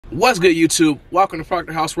What's good, YouTube? Welcome to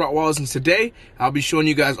Proctor House Rottweilers, and today I'll be showing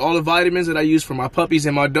you guys all the vitamins that I use for my puppies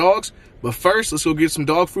and my dogs. But first, let's go get some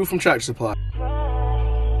dog food from Tractor Supply.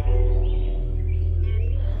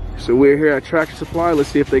 So we're here at Tractor Supply. Let's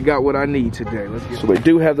see if they got what I need today. So they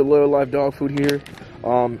do have the Loyal Life dog food here.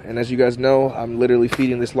 And as you guys know, I'm literally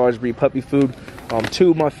feeding this large breed puppy food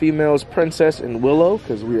to my females, Princess and Willow,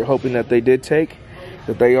 because we were hoping that they did take.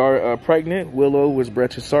 That they are pregnant. Willow was bred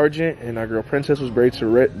to Sergeant, and our girl Princess was bred to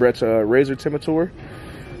Razor Timitor.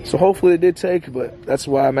 So hopefully they did take, but that's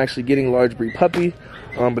why I'm actually getting large breed puppy.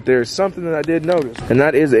 But there's something that I did notice, and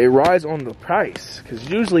that is a rise on the price. Because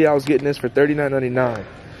usually I was getting this for $39.99,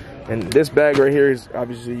 and this bag right here is,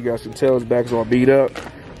 obviously you guys can tell, this bag's all beat up.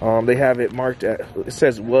 They have it marked at, it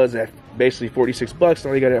says it was at basically 46 bucks,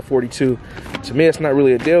 now they got it at 42. To me, it's not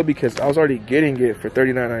really a deal because I was already getting it for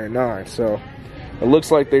 $39.99. So it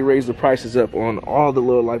looks like they raised the prices up on all the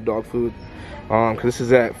Loyal Life dog food. Because this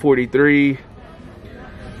is at 43.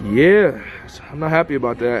 Yeah, I'm not happy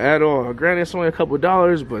about that at all. Granted, it's only a couple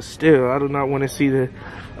dollars, but still, I do not want to see the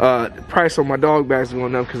price on my dog bags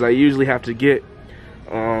going up, because I usually have to get,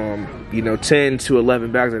 you know, 10 to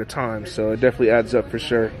 11 bags at a time. So it definitely adds up for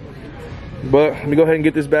sure. But let me go ahead and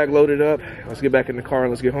get this bag loaded up. Let's get back in the car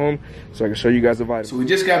and let's get home so I can show you guys the vitamins. So we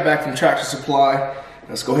just got back from Tractor Supply.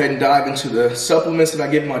 Let's go ahead and dive into the supplements that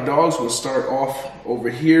I give my dogs. We'll start off over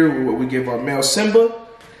here with what we give our male Simba.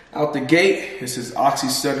 Out the gate, this is Oxy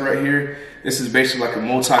Stud right here. This is basically like a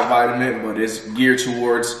multivitamin, but it's geared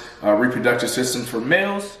towards reproductive system for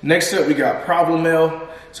males. Next up, we got Problem Male.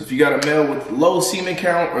 So if you got a male with low semen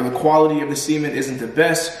count or the quality of the semen isn't the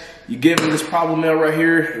best, you give him this Problem Male right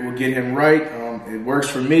here. It will get him right. It works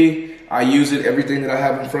for me. I use it. Everything that I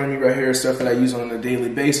have in front of me right here is stuff that I use on a daily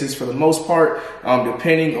basis for the most part,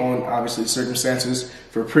 depending on obviously circumstances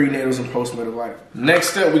for prenatals and postnatal vitamins.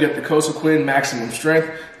 Next up, we got the Cosequin Maximum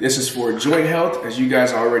Strength. This is for joint health. As you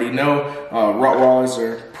guys already know, Rottweilers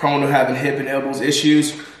are prone to having hip and elbows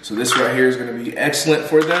issues. So this right here is going to be excellent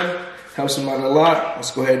for them. Helps them out a lot.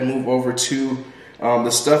 Let's go ahead and move over to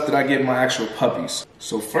the stuff that I give my actual puppies.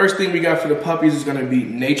 So first thing we got for the puppies is going to be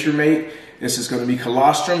Nature Mate. This is going to be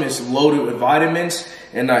colostrum. It's loaded with vitamins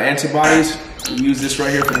and antibodies. We use this right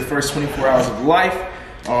here for the first 24 hours of life.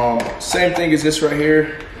 Same thing as this right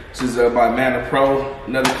here. This is by Mana Pro,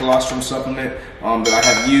 another colostrum supplement that I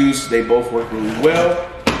have used. They both work really well.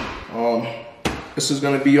 This is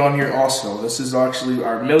going to be on here also. This is actually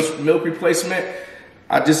our milk replacement.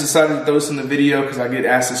 I just decided to throw this in the video because I get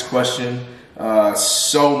asked this question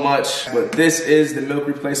so much. But this is the milk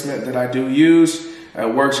replacement that I do use.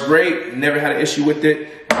 It works great, never had an issue with it.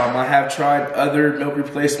 I have tried other milk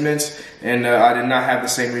replacements and I did not have the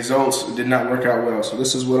same results. It did not work out well. So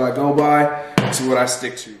this is what I go by, this is what I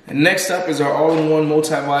stick to. And next up is our all-in-one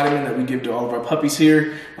multivitamin that we give to all of our puppies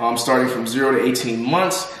here, starting from 0 to 18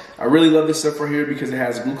 months. I really love this stuff right here because it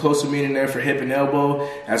has glucosamine in there for hip and elbow,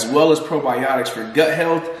 as well as probiotics for gut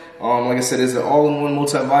health. Like I said, it's an all-in-one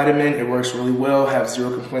multivitamin. It works really well. I have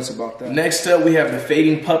zero complaints about that. Next up, we have the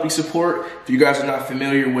Fading Puppy Support. If you guys are not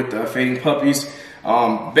familiar with fading puppies,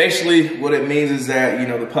 basically what it means is that, you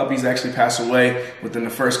know, the puppies actually pass away within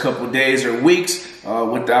the first couple of days or weeks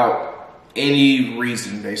without any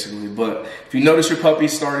reason, basically. But if you notice your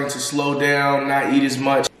puppy's starting to slow down, not eat as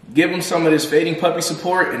much, give them some of this Fading Puppy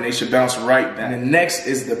Support and they should bounce right back. And then next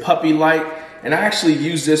is the Puppy Light. And I actually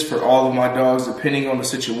use this for all of my dogs depending on the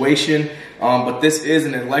situation. But this is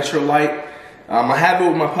an electrolyte. I have it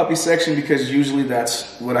with my puppy section because usually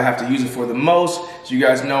that's what I have to use it for the most. As you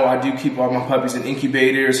guys know, I do keep all my puppies in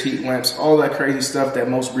incubators, heat lamps, all that crazy stuff that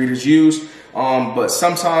most breeders use. But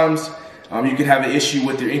sometimes you can have an issue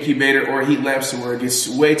with your incubator or heat lamps where it gets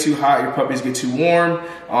way too hot, your puppies get too warm,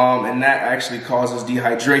 and that actually causes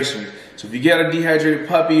dehydration. So if you get a dehydrated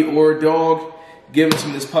puppy or dog, give them some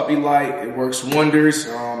of this Puppy Light. It works wonders.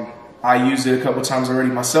 I used it a couple times already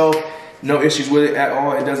myself. No issues with it at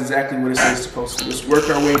all. It does exactly what it says it's supposed to. Let's work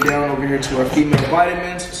our way down over here to our female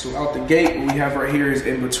vitamins. So out the gate, what we have right here is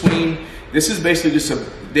In Between. This is basically just a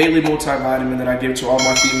daily multivitamin that I give to all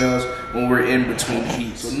my females when we're in between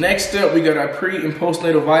heat. So next up, we got our pre and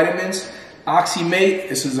postnatal vitamins. Oxymate,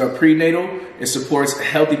 this is a prenatal. It supports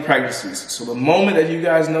healthy pregnancies. So the moment that you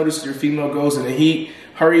guys notice your female goes in the heat,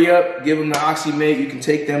 hurry up, give them the Oxymate. You can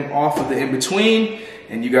take them off of the in-between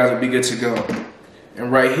and you guys will be good to go.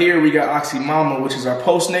 And right here we got Oxymama, which is our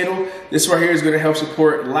postnatal. This right here is going to help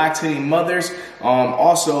support lactating mothers,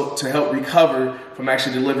 also to help recover from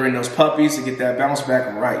actually delivering those puppies to get that bounce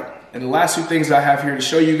back right. And the last two things I have here to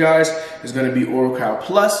show you guys is going to be Oral Cow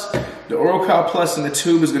Plus. The Oral Cow Plus in the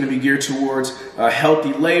tube is going to be geared towards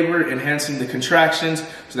healthy labor, enhancing the contractions,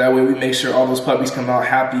 so that way we make sure all those puppies come out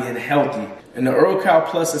happy and healthy. And the Oral Cow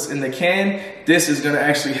Plus that's in the can, this is going to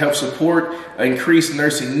actually help support increased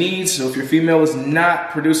nursing needs. So if your female is not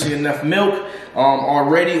producing enough milk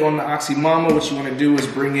already on the Oxy Mama, what you want to do is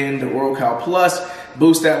bring in the Oral Cow Plus,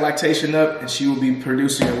 boost that lactation up, and she will be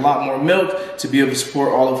producing a lot more milk to be able to support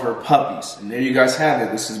all of her puppies. And there you guys have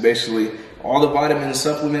it. This is basically all the vitamin and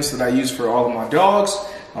supplements that I use for all of my dogs.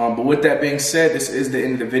 But with that being said, this is the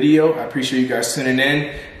end of the video. I appreciate you guys tuning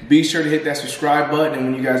in. Be sure to hit that subscribe button, and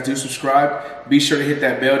when you guys do subscribe, be sure to hit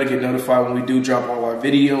that bell to get notified when we do drop all our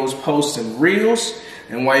videos, posts, and reels.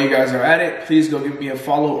 And while you guys are at it, please go give me a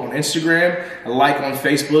follow on Instagram, a like on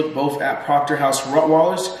Facebook, both at Proctor House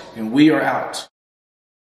Rottweilers, and we are out.